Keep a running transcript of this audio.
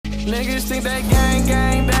Niggas think they gang,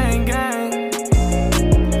 gang, bang, gang.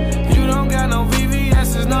 You don't got no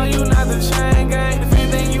VVS's, no, you not the chain gang. If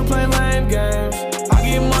anything, you play lame games. I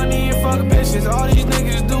get money and fuck bitches. All these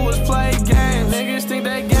niggas do is play games. Niggas think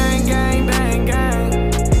they gang, gang, bang, gang.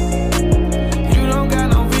 You don't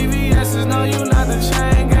got no VVS's, no, you not the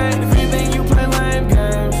chain gang. If anything, you play lame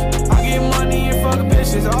games. I get money and fuck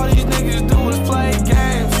bitches. All these niggas do is play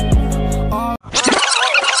games.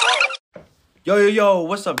 Yo,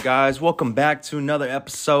 what's up, guys? Welcome back to another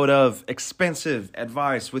episode of Expensive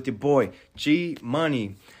Advice with your boy, G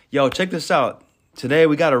Money. Yo, check this out. Today,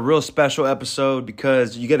 we got a real special episode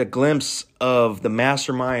because you get a glimpse of the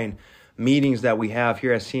Mastermind meetings that we have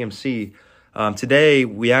here at CMC. Today,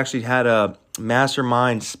 we actually had a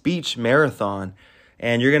Mastermind speech marathon,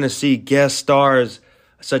 and you're going to see guest stars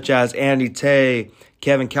such as Andy Tay,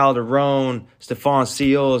 Kevin Calderon, Stephon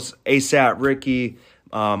Seales, ASAP Ricky,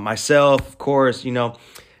 myself, of course,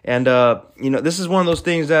 and this is one of those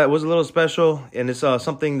things that was a little special, and it's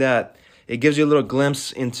something that it gives you a little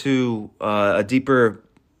glimpse into a deeper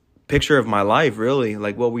picture of my life, really,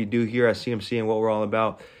 like what we do here at CMC and what we're all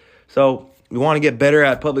about. So we want to get better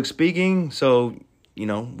at public speaking, so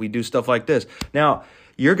we do stuff like this. Now,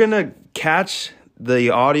 you're gonna catch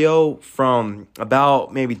the audio from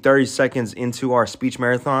about maybe 30 seconds into our speech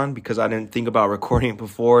marathon because I didn't think about recording it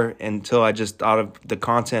before until I just thought of the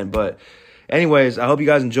content. But anyways, I hope you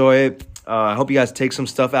guys enjoy it. I hope you guys take some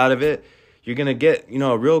stuff out of it. You're going to get,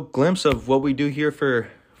 a real glimpse of what we do here for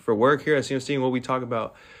work here at CMC and what we talk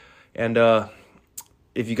about. And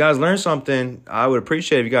if you guys learn something, I would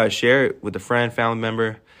appreciate if you guys share it with a friend, family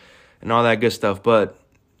member, and all that good stuff. But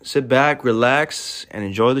sit back, relax, and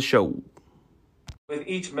enjoy the show. With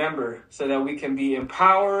each member so that we can be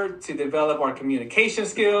empowered to develop our communication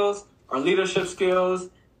skills, our leadership skills,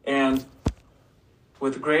 and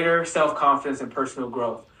with greater self-confidence and personal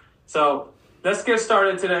growth. So let's get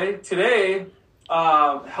started today. Today,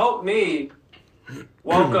 help me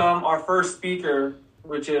welcome our first speaker,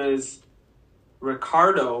 which is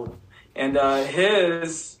Ricardo. And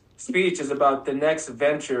his speech is about the next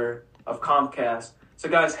venture of Comcast. So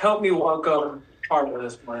guys, help me welcome Ricardo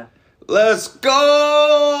this morning. Let's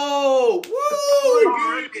go!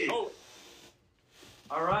 Woo!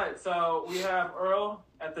 All right, so we have Earl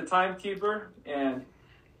at the timekeeper, and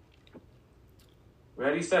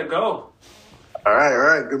ready, set, go. All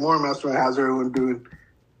right. Good morning, Mastermind. How's everyone doing?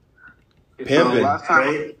 Pimpin'. Last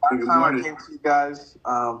time I came to you guys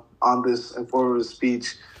on this informative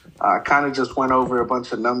speech, I kind of just went over a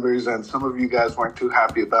bunch of numbers, and some of you guys weren't too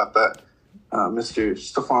happy about that. Mr.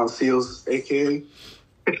 Stephon Seales, a.k.a.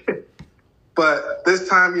 But this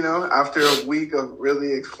time, after a week of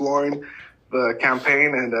really exploring the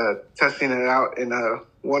campaign and testing it out in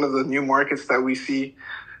one of the new markets that we see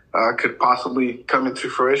could possibly come into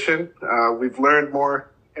fruition, we've learned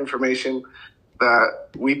more information that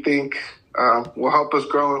we think will help us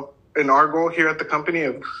grow in our goal here at the company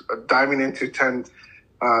of diving into 10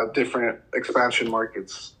 different expansion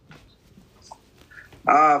markets.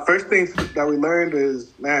 First thing that we learned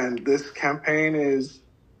is, this campaign is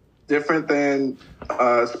different than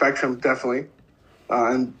Spectrum, definitely.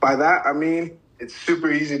 And by that, I mean, it's super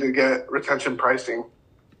easy to get retention pricing.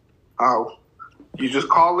 You just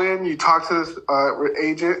call in, you talk to this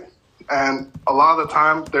agent, and a lot of the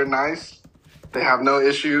time they're nice. They have no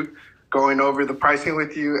issue going over the pricing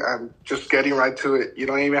with you and just getting right to it. You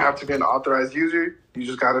don't even have to be an authorized user. You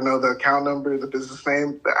just got to know the account number, the business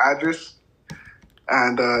name, the address.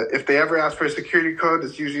 And if they ever ask for a security code,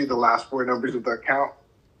 it's usually the last four numbers of the account.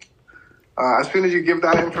 As soon as you give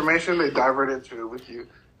that information, they dive right into it with you.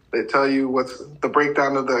 They tell you what's the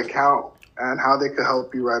breakdown of the account and how they could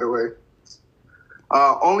help you right away.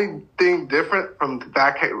 Only thing different from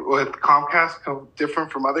that with Comcast,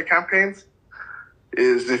 different from other campaigns,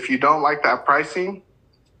 is if you don't like that pricing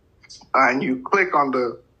and you click on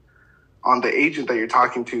the agent that you're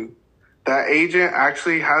talking to, that agent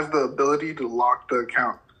actually has the ability to lock the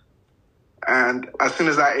account. And as soon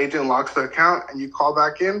as that agent locks the account and you call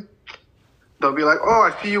back in, they'll be like, oh,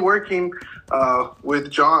 I see you working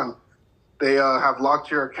with John. They have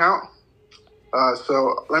locked your account.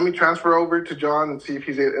 So let me transfer over to John and see if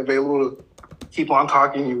he's available to keep on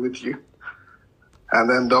talking with you. And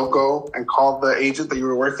then they'll go and call the agent that you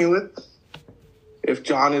were working with. If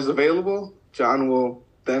John is available, John will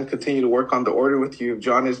then continue to work on the order with you. If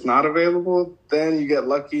John is not available, then you get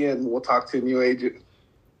lucky and we'll talk to a new agent.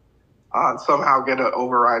 Somehow get an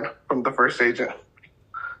override from the first agent.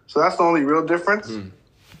 So that's the only real difference.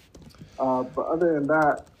 But other than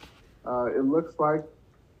that, it looks like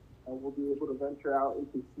we'll be able to venture out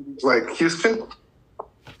into cities like Houston,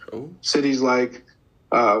 cities like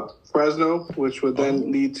Fresno, which would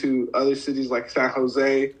then lead to other cities like San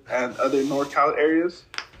Jose and other NorCal areas.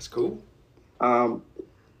 That's cool.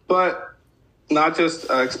 But not just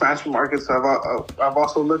expansion markets. I've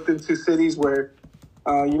also looked into cities where,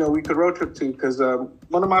 we could road trip to, because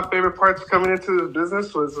one of my favorite parts coming into this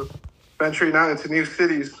business was venturing out into new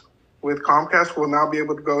cities. With Comcast, we'll now be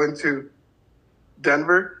able to go into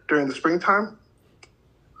Denver during the springtime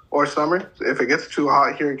or summer if it gets too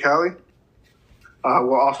hot here in Cali.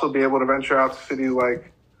 We'll also be able to venture out to cities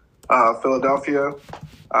like Philadelphia,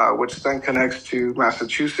 which then connects to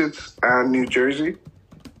Massachusetts and New Jersey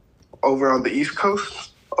over on the East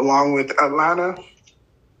Coast, along with Atlanta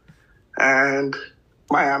and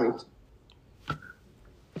Miami.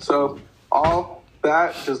 So all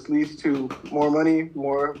that just leads to more money,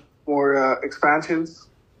 more expansions,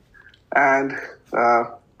 and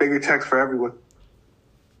bigger checks for everyone.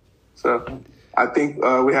 So I think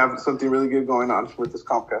we have something really good going on with this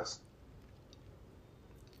Comcast.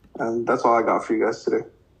 And that's all I got for you guys today.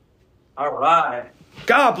 All right.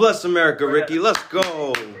 God bless America, Ricky. Let's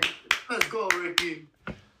go. Let's go, Ricky.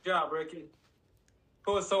 Good job, Ricky.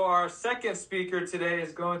 Cool. So our second speaker today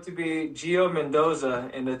is going to be Gio Mendoza,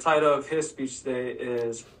 and the title of his speech today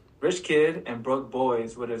is Rich Kid and Broke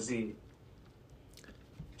Boys with a Z.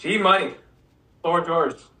 G Money. Floor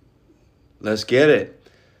yours. Let's get it.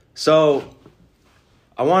 So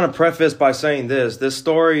I want to preface by saying this. This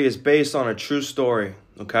story is based on a true story,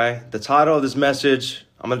 okay? The title of this message,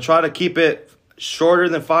 I'm going to try to keep it shorter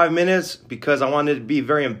than 5 minutes because I want it to be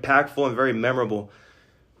very impactful and very memorable.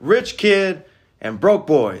 Rich Kid and Broke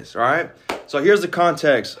Boys, all right? So here's the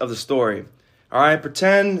context of the story, all right?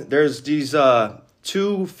 Pretend there's these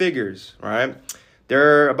two figures, all right?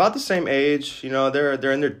 They're about the same age, they're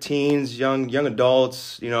in their teens, young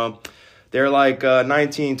adults, they're like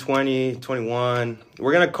 19, 20, 21.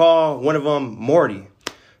 We're going to call one of them Morty.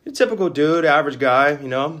 A typical dude, average guy,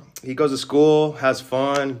 He goes to school, has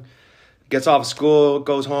fun, gets off of school,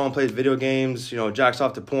 goes home, plays video games, jacks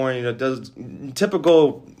off to porn, does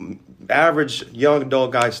typical average young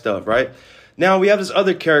adult guy stuff, right? Now we have this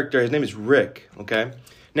other character. His name is Rick, okay?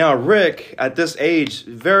 Now Rick, at this age,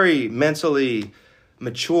 very mentally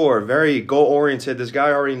mature, very goal-oriented. This guy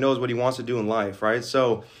already knows what he wants to do in life, right?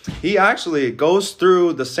 So he actually goes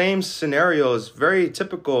through the same scenarios, very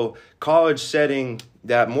typical college setting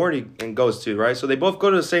that Morty goes to, right? So they both go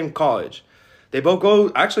to the same college. They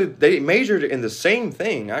both they majored in the same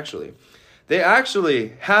thing, actually. They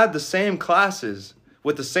actually had the same classes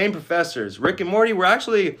with the same professors. Rick and Morty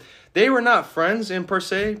they were not friends in per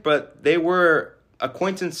se, but they were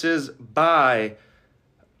acquaintances by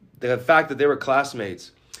the fact that they were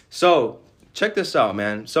classmates. So check this out,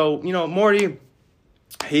 man. So, Morty,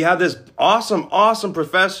 he had this awesome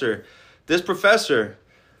professor. This professor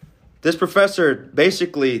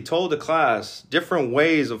basically told the class different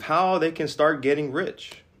ways of how they can start getting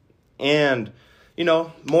rich. And,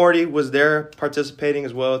 Morty was there participating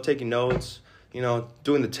as well, taking notes,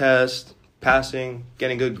 doing the test, passing,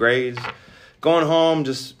 getting good grades, going home,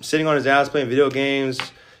 just sitting on his ass playing video games,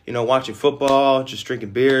 watching football, just drinking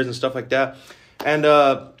beers and stuff like that. And,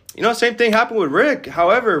 same thing happened with Rick.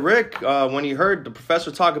 However, Rick, when he heard the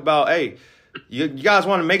professor talk about, hey, you guys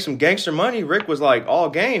want to make some gangster money, Rick was like all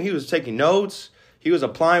game. He was taking notes. He was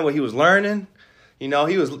applying what he was learning. He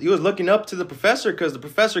was looking up to the professor because the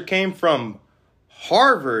professor came from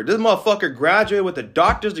Harvard. This motherfucker graduated with a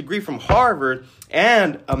doctor's degree from Harvard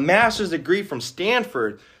and a master's degree from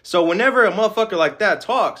Stanford. So whenever a motherfucker like that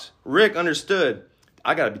talks, Rick understood,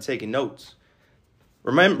 I got to be taking notes.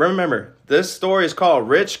 Remember, this story is called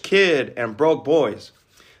Rich Kid and Broke Boys.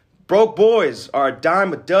 Broke boys are a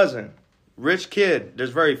dime a dozen. Rich kid, there's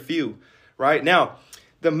very few, right? Now,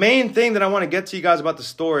 the main thing that I want to get to you guys about the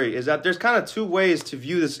story is that there's kind of two ways to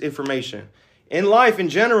view this information. In life, in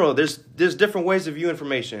general, there's different ways to view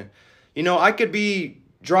information. I could be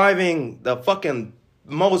driving the fucking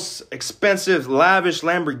most expensive, lavish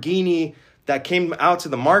Lamborghini that came out to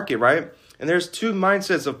the market, right? And there's two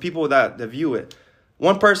mindsets of people that view it.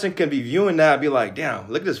 One person can be viewing that and be like, damn,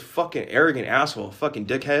 look at this fucking arrogant asshole, fucking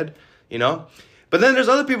dickhead, But then there's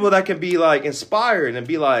other people that can be like inspired and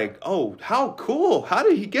be like, oh, how cool. How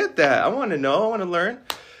did he get that? I want to know. I want to learn.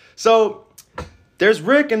 So there's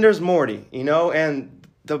Rick and there's Morty, and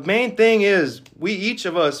the main thing is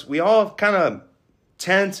we all kind of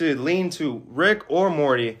tend to lean to Rick or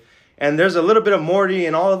Morty. And there's a little bit of Morty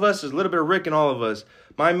in all of us. There's a little bit of Rick in all of us.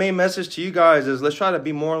 My main message to you guys is let's try to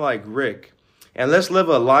be more like Rick. And let's live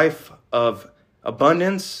a life of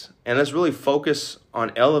abundance. And let's really focus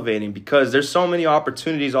on elevating because there's so many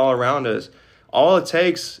opportunities all around us. All it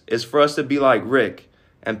takes is for us to be like Rick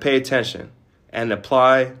and pay attention and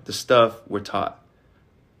apply the stuff we're taught.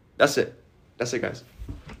 That's it. That's it, guys.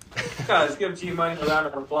 Guys, give G Money a round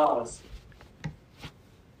of applause.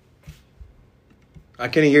 I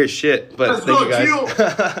can't hear shit, but thank you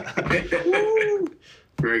guys.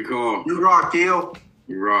 Very cool. You rock, Gil.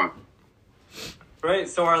 You rock. Right,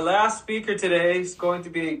 so our last speaker today is going to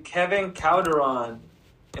be Kevin Calderon,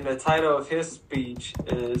 and the title of his speech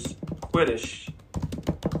is Quittish.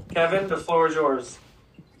 Kevin, the floor is yours.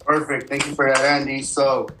 Perfect. Thank you for that, Andy.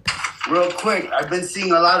 So, real quick, I've been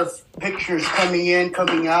seeing a lot of pictures coming in,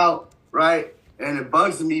 coming out, right? And it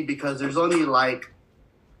bugs me because there's only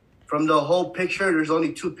from the whole picture, there's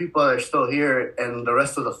only 2 people that are still here, and the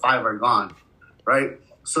rest of the 5 are gone, right?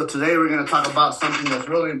 So today we're going to talk about something that's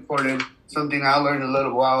really important, something I learned a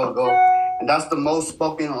little while ago, and that's the most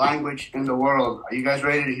spoken language in the world. Are you guys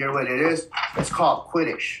ready to hear what it is? It's called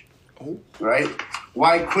Quittish, right?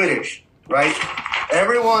 Why Quittish, right?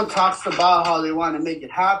 Everyone talks about how they want to make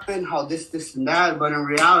it happen, how this, and that, but in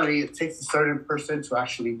reality, it takes a certain person to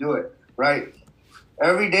actually do it, right?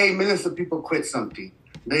 Every day, millions of people quit something.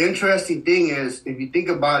 The interesting thing is, if you think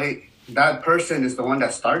about it, that person is the one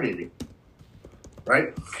that started it,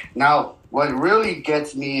 right? Now, what really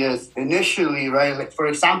gets me is initially, right, like for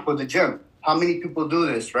example, the gym. How many people do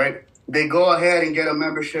this, right? They go ahead and get a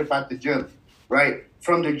membership at the gym, right?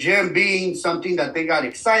 From the gym being something that they got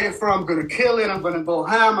excited for, I'm going to kill it, I'm going to go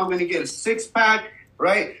ham, I'm going to get a 6-pack,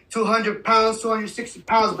 right? 200 pounds, 260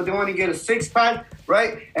 pounds, but they want to get a 6-pack,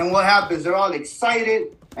 right? And what happens? They're all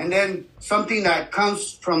excited, and then something that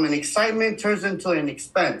comes from an excitement turns into an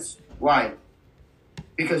expense. Why?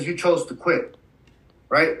 Because you chose to quit,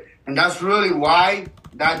 right? And that's really why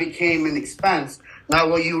that became an expense. Now,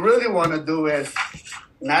 what you really want to do is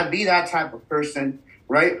not be that type of person,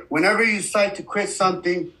 right? Whenever you decide to quit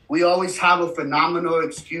something, we always have a phenomenal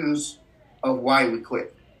excuse of why we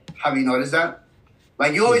quit. Have you noticed that?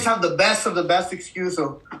 Like, you always have the best excuse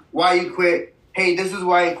of why you quit. Hey, this is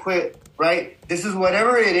why I quit, right? This is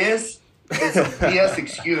whatever it is. It's a BS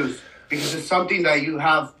excuse because it's something that you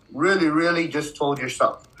have really, really just told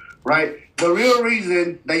yourself, right? The real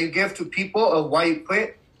reason that you give to people of why you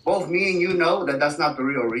quit, both me and you know that that's not the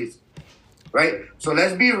real reason, right? So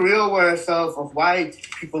let's be real with ourselves of why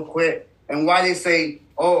people quit and why they say,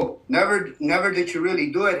 oh, never did you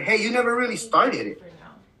really do it. Hey, you never really started it.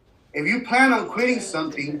 If you plan on quitting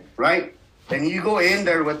something, right, and you go in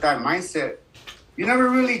there with that mindset, you never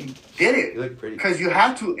really did it because you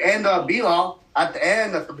have to end up be all at the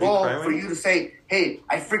end of the goal for you to say, hey,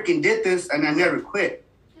 I freaking did this and I never quit,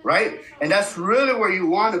 right? And that's really where you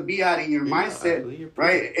want to be at in your mindset,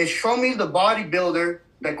 right? Is show me the bodybuilder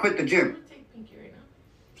that quit the gym.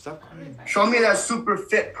 Show me that super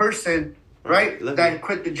fit person, right, that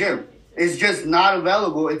quit the gym. It's just not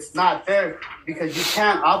available. It's not fair because you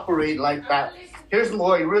can't operate like that. Here's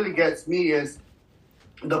what really gets me is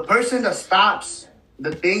the person that stops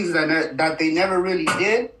the things that they never really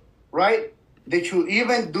did, right? That you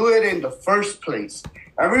even do it in the first place.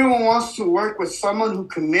 Everyone wants to work with someone who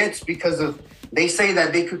commits because they say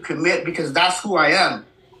that they could commit because that's who I am.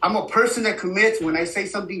 I'm a person that commits. When I say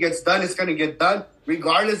something gets done, it's going to get done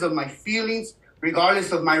regardless of my feelings,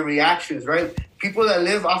 regardless of my reactions, right? People that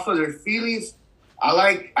live off of their feelings,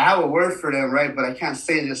 I have a word for them, right? But I can't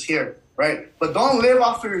say it just here, right? But don't live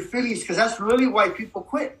off of your feelings because that's really why people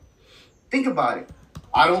quit. Think about it.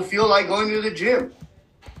 I don't feel like going to the gym.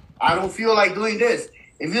 I don't feel like doing this.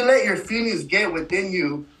 If you let your feelings get within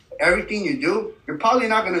you, everything you do, you're probably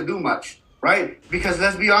not going to do much, right? Because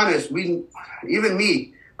let's be honest, even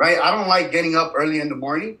me, right? I don't like getting up early in the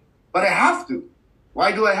morning, but I have to.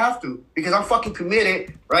 Why do I have to? Because I'm fucking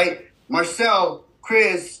committed, right? Marcel,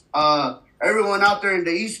 Chris, everyone out there in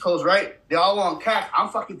the East Coast, right? They all want cash. I'm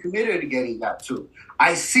fucking committed to getting that too.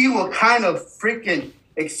 I see what kind of freaking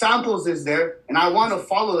examples is there, and I want to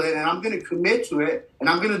follow it, and I'm going to commit to it, and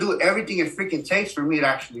I'm going to do everything it freaking takes for me to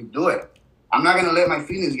actually do it. I'm not going to let my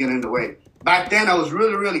feelings get in the way. Back then, I was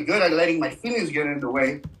really, really good at letting my feelings get in the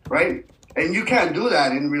way, right? And you can't do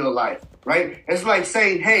that in real life, right? It's like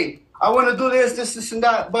saying, hey, I want to do this, and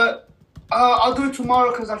that, but I'll do it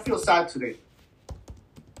tomorrow because I feel sad today.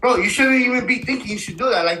 Bro, you shouldn't even be thinking you should do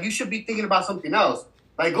that. Like, you should be thinking about something else.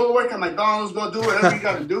 Like, go work at McDonald's, go do whatever you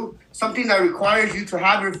got to do. Something that requires you to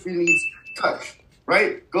have your feelings touched,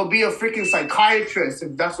 right? Go be a freaking psychiatrist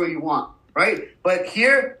if that's what you want, right? But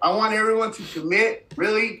here, I want everyone to commit,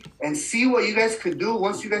 really, and see what you guys could do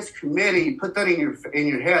once you guys commit and you put that in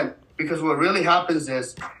your head. Because what really happens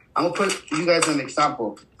is, I'm going to put you guys an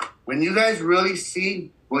example. When you guys really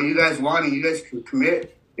see what you guys want and you guys can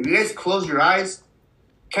commit, if you guys close your eyes,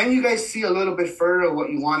 can you guys see a little bit further of what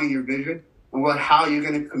you want in your vision and how you're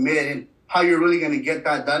going to commit and how you're really going to get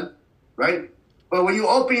that done, right? But when you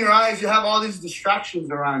open your eyes, you have all these distractions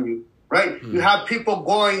around you, right? You have people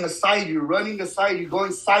going aside you, running aside you,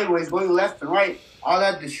 going sideways, going left and right. All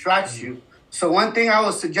that distracts you. So one thing I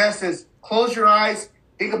would suggest is close your eyes,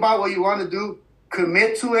 think about what you want to do,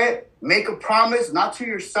 commit to it, make a promise, not to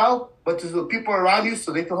yourself, but to the people around you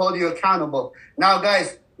so they can hold you accountable. Now,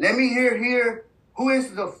 guys, let me hear here, who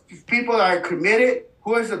is the people that are committed?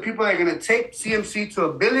 Who is the people that are going to take CMC to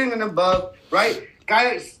 $1 billion and above, right?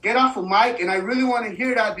 Guys, get off a mic, and I really want to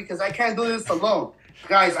hear that because I can't do this alone.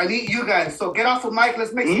 Guys, I need you guys. So get off a mic.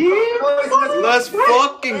 Let's make some noise. Let's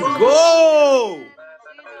fucking go!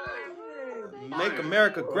 Make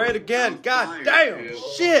America great again. God damn.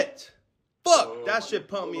 Shit. Fuck. That shit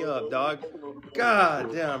pumped me up, dog.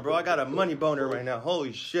 God damn, bro. I got a money boner right now.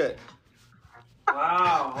 Holy shit.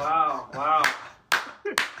 Wow.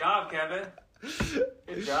 Good job, Kevin.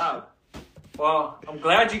 Good job. Well, I'm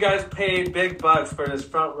glad you guys paid big bucks for this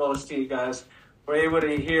front row seat, guys. We're able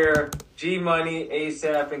to hear G Money,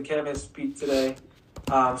 ASAP, and Kevin speak today.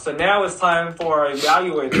 So now it's time for our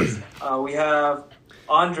evaluators. We have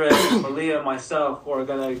Andre, Malia, and myself who are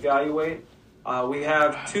going to evaluate. We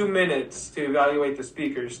have 2 minutes to evaluate the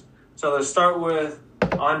speakers. So let's start with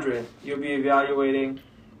Andre. You'll be evaluating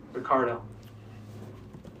Ricardo.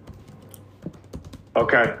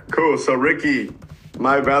 Okay, cool. So Ricky,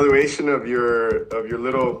 my evaluation of your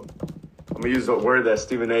little, I'm gonna use the word that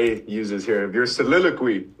Stephen A uses here, of your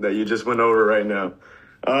soliloquy that you just went over right now.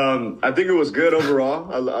 I think it was good overall.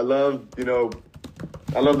 I love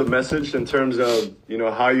the message in terms of,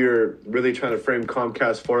 how you're really trying to frame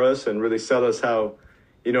Comcast for us and really sell us how,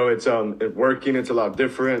 it's working. It's a lot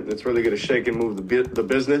different. It's really going to shake and move the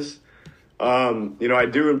business. I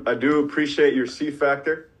do appreciate your C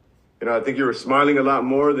factor. I think you were smiling a lot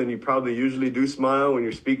more than you probably usually do smile when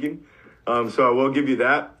you're speaking. So I will give you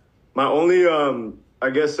that. My only,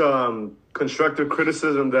 constructive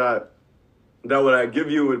criticism that what I give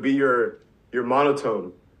you would be your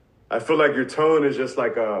monotone. I feel like your tone is just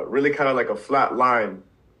like really kind of like a flat line,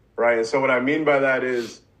 right? And so what I mean by that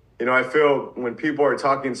is, I feel when people are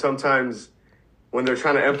talking, sometimes when they're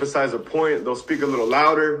trying to emphasize a point, they'll speak a little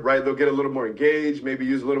louder, right? They'll get a little more engaged, maybe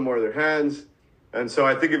use a little more of their hands. And so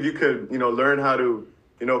I think if you could, learn how to,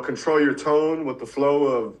 control your tone with the flow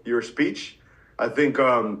of your speech, I think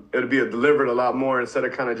it'd be delivered a lot more instead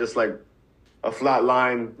of kind of just like a flat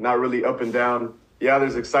line, not really up and down. Yeah,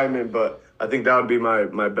 there's excitement, but I think that would be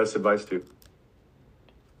my best advice too.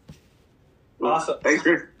 Awesome. Thanks,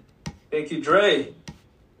 Rick. Thank you, Dre.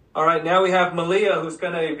 All right, now we have Malia, who's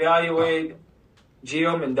going to evaluate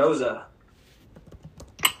Gio Mendoza.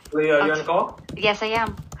 Malia, you on the call? Yes, I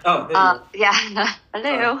am. Oh, there you go. Yeah.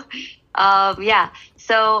 Hello.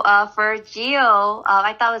 So for Gio,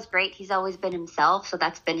 I thought it was great. He's always been himself, so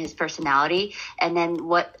that's been his personality. And then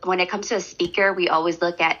when it comes to a speaker, we always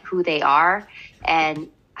look at who they are and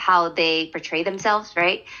how they portray themselves,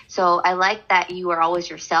 right? So I like that you are always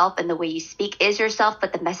yourself and the way you speak is yourself,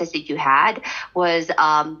 but the message that you had was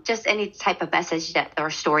just any type of message or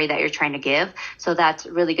story that you're trying to give. So that's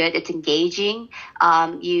really good. It's engaging.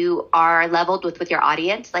 You are leveled with your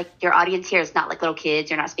audience. Like your audience here is not like little kids.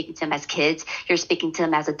 You're not speaking to them as kids. You're speaking to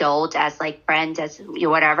them as adults, as like friends, as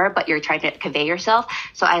whatever, but you're trying to convey yourself.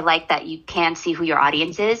 So I like that you can see who your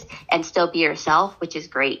audience is and still be yourself, which is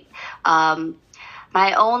great.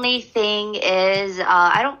 My only thing is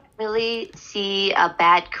I don't really see a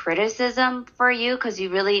bad criticism for you because you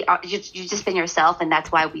really are, you've just been yourself, and that's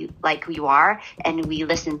why we like who you are and we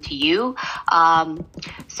listen to you.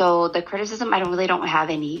 So the criticism, I don't have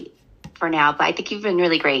any for now, but I think you've been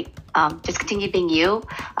really great. Just continue being you,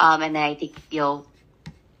 and then I think you'll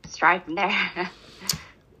strive from there.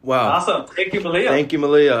 Wow. Awesome. Thank you, Malia. Thank you,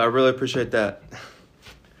 Malia. I really appreciate that.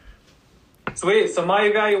 Sweet. So my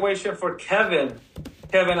evaluation for Kevin.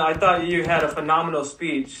 Kevin, I thought you had a phenomenal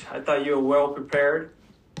speech. I thought you were well prepared.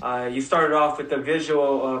 You started off with the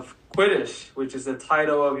visual of Quidditch, which is the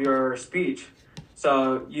title of your speech.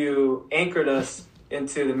 So you anchored us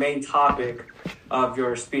into the main topic of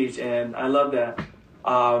your speech, and I love that.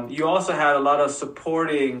 You also had a lot of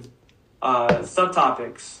supporting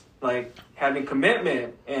subtopics, like having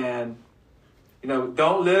commitment and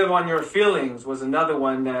don't live on your feelings was another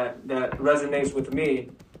one that resonates with me.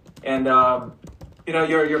 And,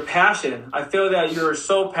 your passion. I feel that you're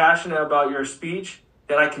so passionate about your speech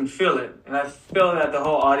that I can feel it. And I feel that the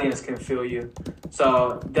whole audience can feel you.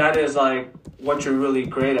 So that is like what you're really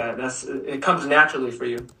great at. It comes naturally for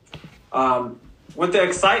you. With the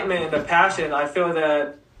excitement and the passion, I feel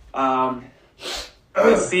that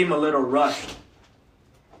it seemed a little rushed.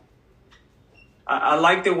 I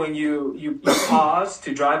liked it when you pause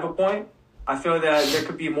to drive a point, I feel that there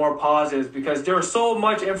could be more pauses because there was so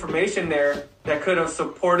much information there that could have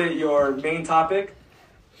supported your main topic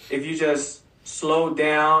if you just slowed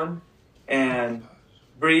down and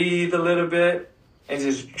breathe a little bit and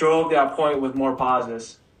just drove that point with more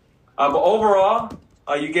pauses. But overall,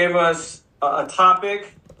 you gave us a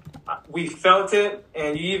topic. We felt it,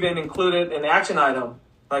 and you even included an action item,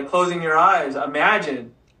 like closing your eyes,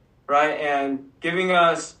 imagine, right? And giving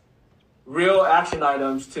us real action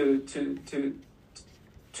items to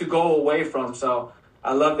go away from. So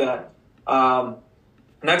I love that.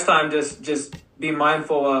 Next time, just be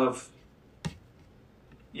mindful of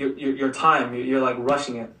your time. You're like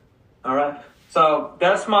rushing it. All right. So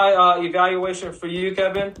that's my evaluation for you,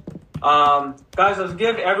 Kevin. Guys, let's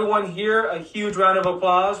give everyone here a huge round of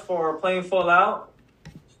applause for playing full out.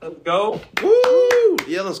 Let's go. Woo!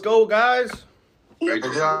 Yeah, let's go, guys. Good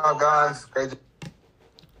job, guys. Great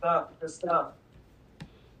job. Good stuff.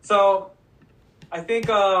 So I think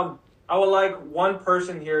I would like one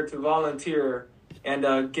person here to volunteer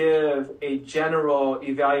and give a general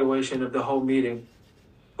evaluation of the whole meeting.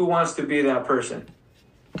 Who wants to be that person?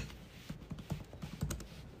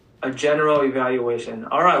 A general evaluation.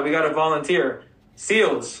 All right, we got a volunteer.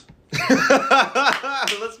 Seales.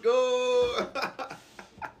 Let's go.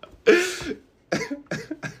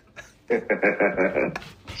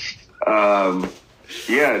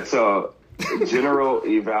 Yeah, so general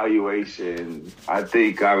evaluation. I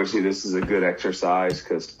think obviously this is a good exercise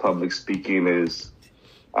because public speaking is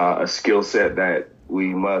a skill set that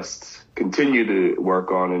we must continue to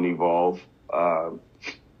work on and evolve.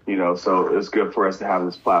 So it's good for us to have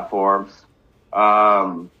this platform.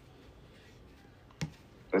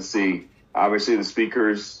 Let's see. Obviously, the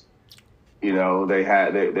speakers, they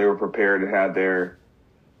were prepared to have their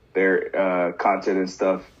content and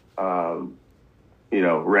stuff,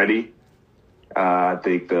 ready. I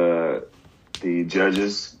think the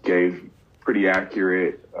judges gave pretty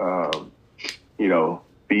accurate,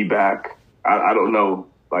 feedback. I don't know,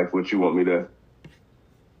 like, what you want me to.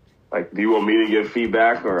 Like, do you want me to give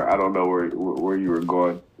feedback, or I don't know where you were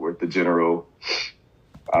going with the general?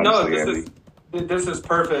 No, this is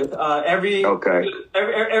perfect. Every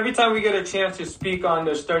time we get a chance to speak on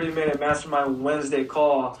this 30-minute Mastermind Wednesday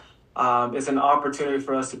call, it's an opportunity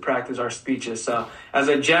for us to practice our speeches. So, as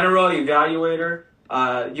a general evaluator,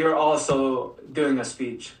 you're also doing a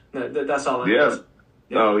speech. That's all it is.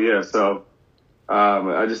 Yeah. Oh, yeah. So,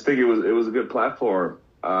 I just think it was a good platform.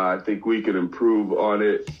 I think we could improve on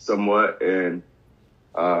it somewhat and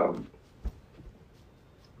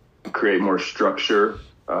create more structure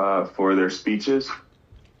for their speeches.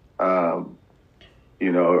 Or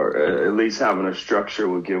at least having a structure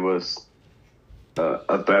would give us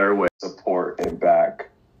a better way to support and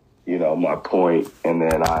back, my point. And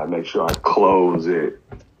then I make sure I close it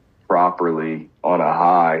properly on a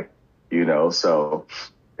high, So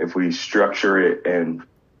if we structure it and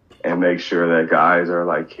make sure that guys are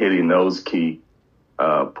like hitting those key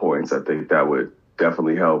points, I think that would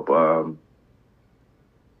definitely help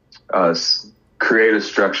us create a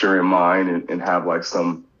structure in mind and have like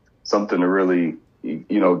something to really,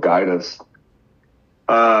 guide us.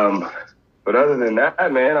 But other than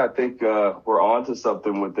that, man, I think we're on to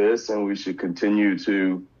something with this, and we should continue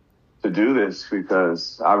to do this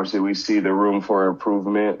because obviously we see the room for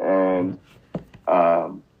improvement, and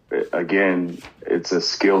again, it's a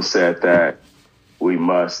skill set that we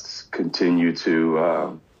must continue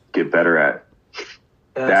to get better at.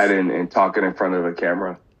 Yes. That and talking in front of a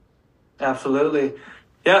camera. Absolutely.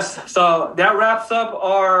 Yes. So that wraps up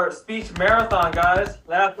our speech marathon, guys.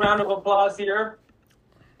 Last round of applause here.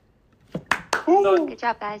 So, good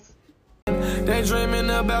job, guys. They dreaming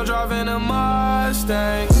about driving a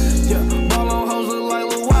Mustang. Yeah, ball on hoes look like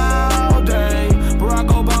Lil Wild Day. Barack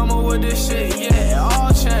Obama with this shit, yeah,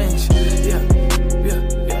 all change.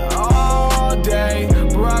 Yeah, all day.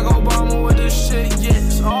 Barack Obama with this shit,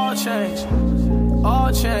 yes, all change.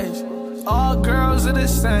 All change. All girls are the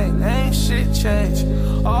same, ain't shit changed.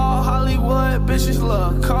 All Hollywood bitches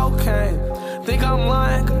love cocaine. Think I'm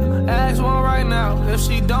lying? Ask one right now. If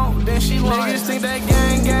she don't, then she lying. Niggas think that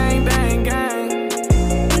gang, gang, bang, gang.